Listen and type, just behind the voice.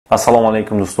ассалому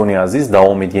алайкум дӯстони азиз,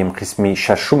 давом медиҳем қисми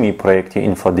шашуми проекти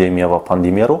инфодемия ва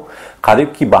пандемияро.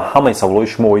 Қариб ки ба ҳамаи саволҳои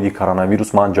шумо оиди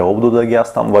коронавирус ман ҷавоб додаги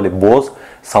ҳастам, вале боз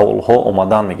саволҳо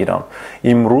омадан мегиранд.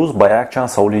 Имрӯз ба якчанд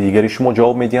саволи дигари шумо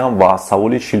ҷавоб медиҳам ва аз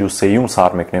саволи 43-ум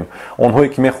сар мекунем. Онҳое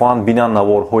ки мехоҳанд бинанд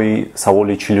наворҳои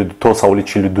саволи 42 то саволи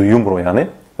 42-умро, яъне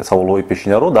саволҳои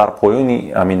пешинаро дар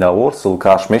поёни ҳамин навор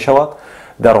ссилкааш мешавад,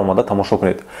 дар омада тамошо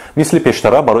кунед. Мисли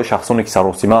пештара барои шахсоне ки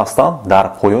саросима ҳастанд,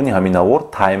 дар поёни ҳамин навор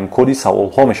таймкоди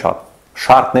саволҳо мешавад.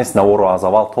 Шарт нест наворро аз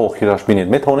аввал то охираш бинед,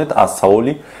 метавонед аз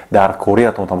саволи дар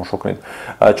кориятон тамошо кунед,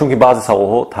 чунки баъзе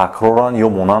саволҳо такроранд ё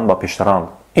монанд ба пештаранд.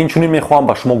 Инчунин мехоҳам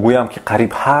ба шумо гӯям ки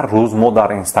қариб ҳар рӯз мо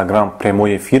дар инстаграм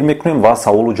прямои эфир мекунем ва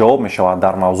саволу ҷавоб мешавад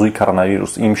дар мавзӯи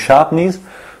коронавирус. Имшаб низ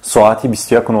соати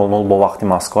 21:00 бо вақти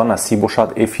Москва насиб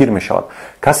бошад эфир мешавад.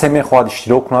 Касе мехоҳад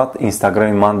иштирок кунад,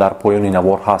 инстаграми ман дар поёни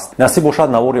навор ҳаст. Насиб бошад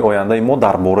навори ояндаи мо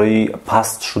дар бораи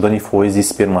паст шудани фоизи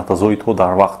сперматозоидҳо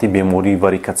дар вақти бемории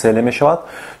варикоцеле мешавад,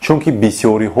 чунки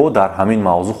бисёриҳо дар ҳамин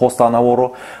мавзӯъ хостанд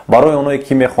наворро. Барои онҳое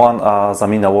ки мехоҳанд аз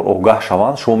ҳамин навор огаҳ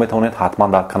шаванд, шумо метавонед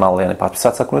ҳатман дар канал, яъне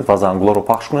подписатсия кунед ва зангуларо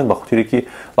пахш кунед, ба хотире ки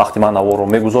вақти ман наворро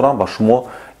мегузорам ба шумо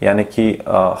яъне ки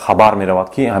хабар меравад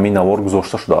ки ҳамин навор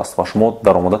гузошта шудааст ва шумо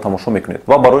даромада тамошо мекунед.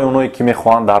 Ва барои онҳое ки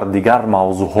мехоҳанд дар дигар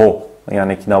мавзӯъҳо,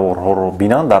 яъне ки наворҳоро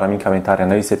бинанд, дар ҳамин комментария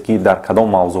нависед ки дар кадом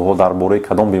мавзӯъҳо, дар бораи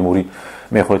кадом беморӣ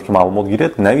мехоҳед ки маълумот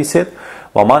гиред, нависед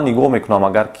ва ман нигоҳ мекунам.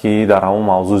 Агар ки дар ҳамон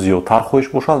мавзӯъ зиёдтар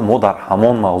хоҳиш бошад, мо дар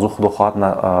ҳамон мавзӯъ худо хоҳад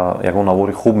ягон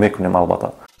навори хуб мекунем албатта.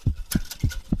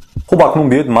 Хуб, акнун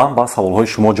биёед ман ба саволҳои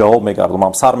шумо ҷавоб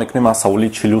мегардумам. Сар мекунем аз саволи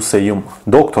 43-ум.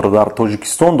 Доктор, дар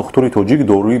Тоҷикистон духтури тоҷик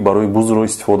дорӯи барои бузро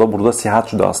истифода бурда сиҳат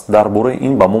шудааст. Дар бораи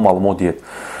ин ба мо маълумот диҳед.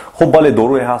 Хуб, бале,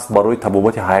 дорӯе ҳаст барои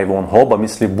табобати ҳайвонҳо ба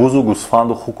мисли бузу,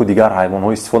 гӯсфанду хуку дигар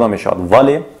ҳайвонҳо истифода мешавад,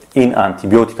 вале ин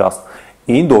антибиотик аст.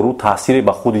 Ин дору таъсире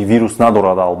ба худи вирус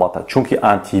надорад албатта, чунки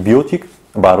антибиотик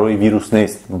барои вирус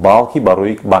нест, балки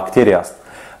барои бактерия аст.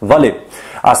 Вале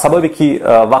аз сабабе ки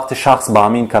вақте шахс ба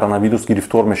ҳамин коронавирус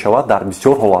гирифтор мешавад, дар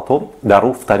бисёр ҳолатҳо дар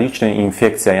ӯ вторичная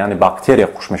инфексия, яъне бактерия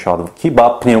хуш мешавад, ки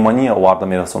ба пневмония оварда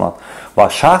мерасонад ва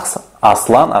шахс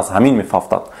аслан аз ҳамин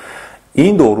мефафтад.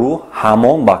 ин дору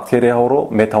ҳамон бактерияҳоро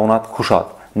метавонад кушад,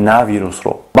 на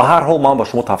вирусро. Ба ҳар ҳол ман ба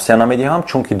шумо тавсия намедиҳам,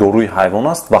 чунки дорӯи ҳайвон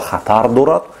аст ва хатар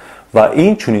дорад ва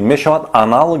инчунин мешавад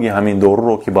аналоги ҳамин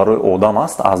доруро ки барои одам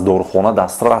аст аз дорухона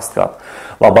дастрас кард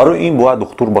ва барои ин бояд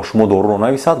духтур ба шумо доруро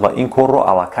нависад ва ин корро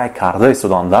аллакай карда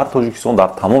истоданд дар Тоҷикистон, дар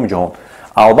тамоми ҷаҳон.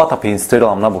 Албатта пенстрел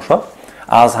ҳам набошад,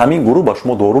 аз ҳамин гурӯҳ ба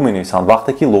шумо дору менависанд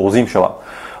вақте ки лозим шавад.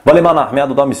 вале ман аҳамият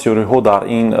додам, бисёриҳо дар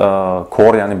ин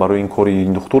кор, яъне барои ин кори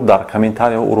ин духтур дар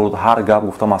комментарияҳо ӯро ҳар гап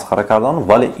гуфта масхара карданд,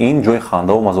 вале ин ҷои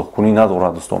хандаву мазоҳкунӣ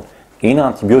надорад дӯстон. ин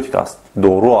антибиотик аст,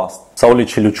 дору аст. Саволи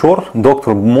 44.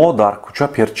 Доктор, мо дар кӯча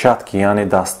перчатки, яъне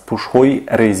дастпӯшҳои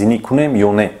резинӣ кунем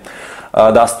ё не?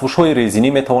 Дастпӯшҳои резинӣ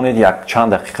метавонед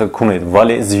якчанд дақиқа кунед,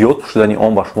 вале зиёд пӯшидани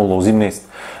он ба шумо лозим нест.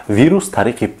 Вирус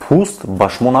тариқи пӯст ба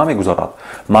шумо намегузарад.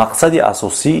 Мақсади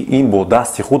асосӣ ин бо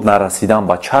дасти худ нарасидан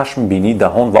ба чашм, бинӣ,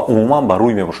 даҳон ва умуман ба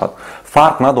рӯй мебошад.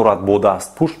 Фарқ надорад бо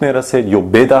дастпӯшт мерасед ё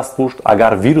бе дастпӯшт.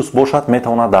 Агар вирус бошад,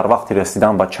 метавонад дар вақти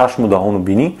расидан ба чашму даҳону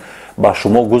бинӣ ба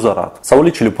шумо гузарад.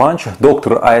 Саволи 45.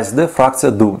 Доктор, ASD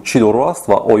фраксия 2 чӣ дору аст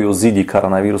ва оё зидди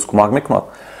коронавирус кӯмак мекунад?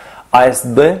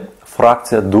 ASD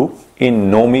фраксия 2 ин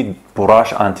номи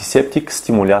пураш антисептик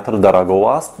стимулятор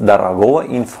дарагова аст. Дарагова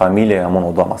ин фамилияи ҳамон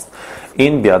одам аст.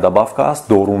 ин биадабавка аст,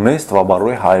 дору нест ва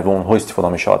барои ҳайвонҳо истифода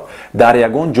мешавад. Дар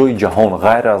ягон ҷои ҷаҳон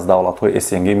ғайр аз давлатҳои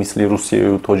СНГ мисли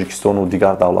Русияю, Тоҷикистону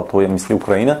дигар давлатҳои мисли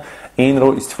Украина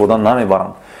инро истифода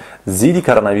намебаранд. зидди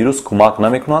коронавирус кӯмак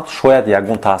намекунад, шояд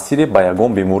ягон таъсире ба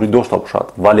ягон беморӣ дошта бошад,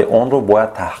 вале онро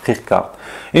бояд таҳқиқ кард.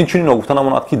 Инчунин огуфта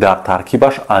намонад ки дар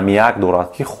таркибаш аммиак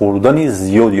дорад ки хӯрдани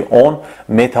зиёди он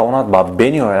метавонад ба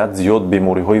бениҳоят зиёд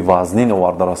бемориҳои вазнин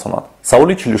оварда расонад.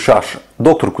 Саволи 46.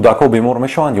 Доктор, кӯдакҳо бемор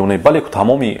мешаванд ё не? Бале,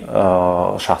 тамоми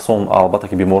шахсон албатта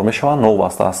ки бемор мешаванд,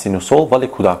 новаста аз сину сол, вале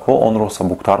кӯдакҳо онро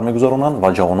сабуктар мегузаронанд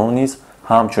ва ҷавонон низ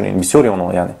ҳамчунин, бисёри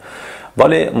онҳо яъне.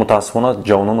 вале мутаассифона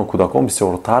ҷавонону кӯдакон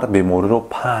бисёртар бемориро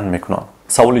паҳн мекунанд.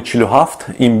 Саволи 47.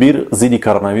 Имбир зидди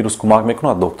коронавирус кӯмак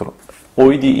мекунад, доктор?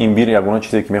 оиди имбир ягона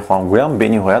чизе ки мехоҳам гӯям,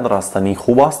 бениҳоят растанӣ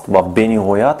хуб аст ва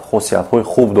бениҳоят хосиятҳои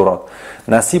хуб дорад.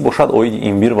 насиб бошад оиди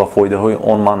имбир ва фоидаҳои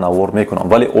он ман навор мекунам,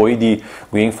 вале оиди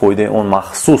гӯем фоидаи он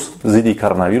махсус зидди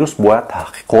коронавирус бояд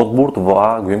таҳқиқот бурд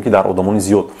ва гӯем ки дар одамони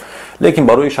зиёд. лекин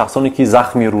барои шахсоне ки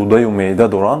захми рӯдаю меъда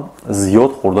доранд,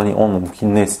 зиёд хӯрдани он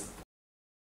мумкин нест.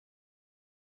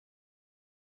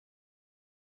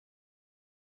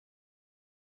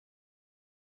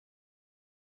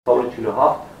 Саволи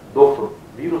 47. Доктор,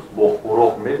 вирус бо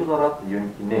хӯрок мегузарад ё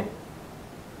ин ки не?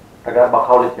 агар ба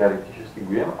қавли теоретически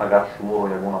гӯем, агар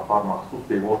шуморо ягон нафар махсус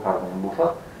бемор кардаем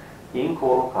бошад, ин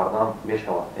корро кардан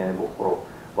мешавад, яъне бо хӯрок.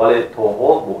 вале то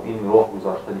ҳол бо ин роҳ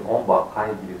гузаштани он ба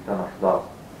қайд гирифта нашудааст.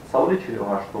 саволи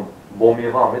 48 бо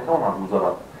мева метавонад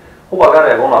гузарад? хуб,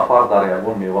 агар ягон нафар дар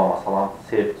ягон мева, масалан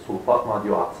себ сулфа кунад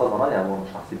ё атса занад ягон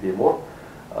шахси бемор,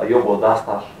 ё бо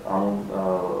дасташ ҳамон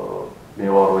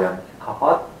меваро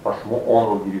қапад ва шумо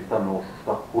онро гирифта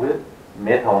ношушта хӯред,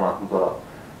 метавонад гузарад.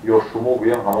 ё шумо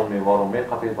гӯем ҳамон меваро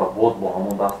меқапед ва боз бо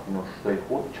ҳамон дасти ношуштаи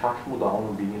худ чашму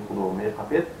даҳону бинии худро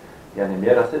меқапед, яъне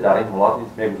мерасед, дар ин ҳолат низ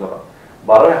мегузарад.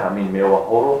 барои ҳамин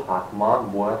меваҳоро ҳатман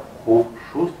бояд хуб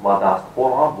шуст ва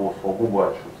дастҳоро ҳам бо собун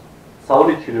бояд шуст.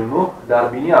 саволи 49 дар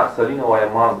бинии аксалина ва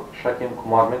марз шакем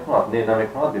кӯмак мекунад? Не,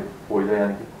 намекунад, бефоида,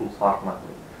 яъне ки пул сарф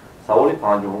накунед. саволи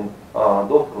 50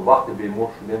 доктор, вақте бемор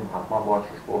шудем ҳатман бояд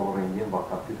шушборо рентген ва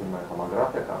компютерная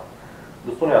томография кард?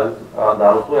 дӯстони азиз,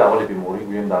 дар рӯзҳои аввали беморӣ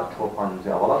гӯем дар 4-5 рӯзи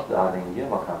аввалаш дар рентген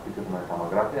ва компютерная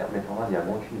томография метавонад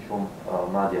ягон чи нишон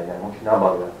надиҳад, ягон чи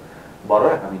набарояд.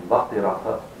 барои ҳамин вақте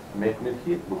рафта мекунед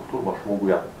ки духтур ба шумо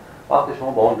гӯяд. вақте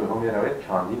шумо ба он ҷойҳо меравед,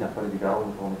 чандин нафари дигарро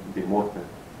метавонед ки бемор кунед.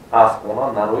 аз хона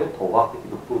нароед то вақте ки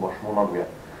духтур ба шумо нагӯяд.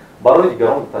 барои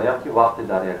дигарон гуфтаниям ки вақте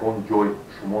дар ягон ҷой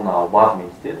шумо навбат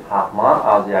меистед, ҳатман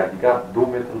аз якдигар 2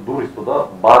 метр дур истода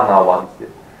баъд навбат истед.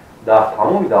 дар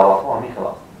тамоми давлатҳо ҳамин хел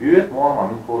аст. биёед мо ҳам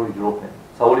ҳамин корро иҷро кунем.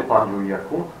 саволи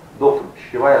 51 доктор,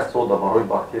 пишиваи сода барои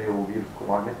бактерияву вирус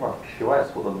кӯмак мекунад? пишиваи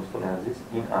сода, дӯстони азиз,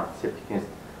 ин антисептик нест.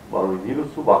 барои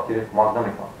вирусу бактерия кӯмак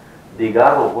намекунад.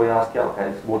 дигар роҳҳое ҳаст ки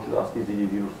алкалис бод шудааст ки зидди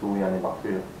вирусу, яъне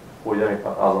бактерия фоида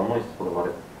мекунад. аз онҳо истифода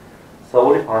баред.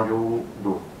 саволи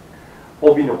 52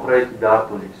 оби нуқрае ки дар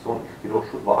тоҷикистон ихтироъ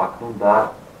шуд ва акнун дар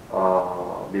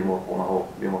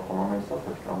беморхонаҳо меистад,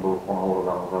 фикрам дорухонаҳоро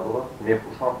дар назар дорад,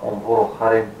 мепурсанд онҳоро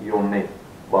харем ё не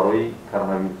барои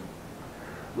коронавирус?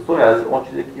 дӯстони азиз, он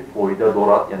чизе ки фоида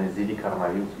дорад, яъне зидди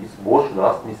коронавирус исбот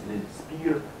шудааст, мисли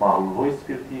спирт, маҳлулҳои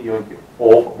спиртӣ ё ин ки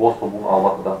об бо собун,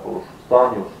 албатта дастҳоро шустан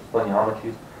ё шустани ҳама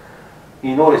чиз,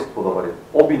 инҳоро истифода баред.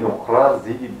 оби нуқра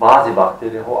зидди баъзе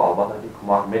бактерияҳо албатта ки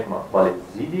кӯмак мекунад, вале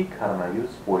зидди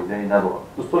коронавирус фоидае надорад.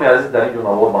 дӯстони азиз, дар ин ҷо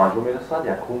навор ба анҷом мерасад.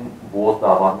 якум боз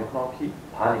даъват мекунам ки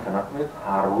паника накунед.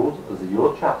 ҳар рӯз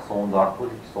зиёд шахсон дар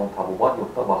тоҷикистон табобат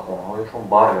ёфта ба хонаҳояшон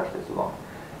баргашта истоданд.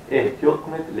 эҳтиёт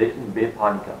кунед, лекин бе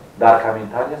паника. дар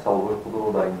комментария саволҳои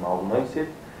худро дар ин мавзӯъ нависед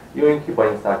ё ин ки ба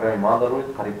инстаграми ман дароед.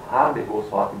 қариб ҳар беҳор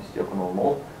соати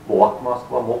 21:00 бо вақти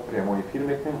Москва мо прямой эфир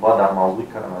мекунем ва дар мавзӯи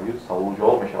коронавирус саволу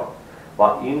ҷавоб мешавад ва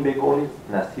ин бегоҳ низ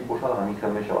насиб бошад ҳамин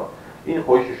хел мешавад. ин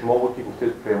хоҳиши шумо буд ки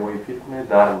гуфтед прямой эфир кунед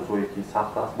дар рӯзҳое ки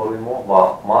сахт аст барои мо ва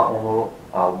ман онро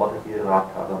албатта ки рад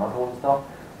карда натавонистам,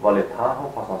 вале танҳо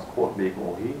пас аз кор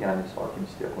бегоҳӣ, яъне соати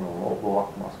 21:00 бо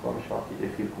вақти Москва мешавад ки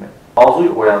эфир кунем. мавзӯи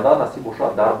оянда насиб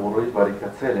бошад дар бораи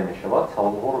варикатсия мешавад.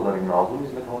 саволҳоро дар ин мавзӯъ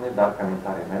низ метавонед дар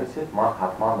комментария нависед. ман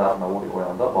ҳатман дар навори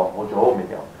оянда ба онҳо ҷавоб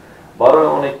медиҳам. барои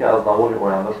оне ки аз навори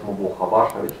оянда шумо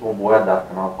бохабар шавед, шумо бояд дар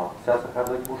канал подписатсия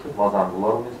кардагӣ бошед ва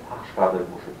зангуларо низ пахш кардагӣ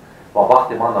бошед ва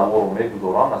вақте ман наворро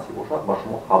мегузорам, насиб бошад ба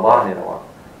шумо хабар меравад.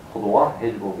 худованд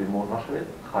ҳеҷ гоҳ бемор нашавед.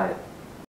 хайр.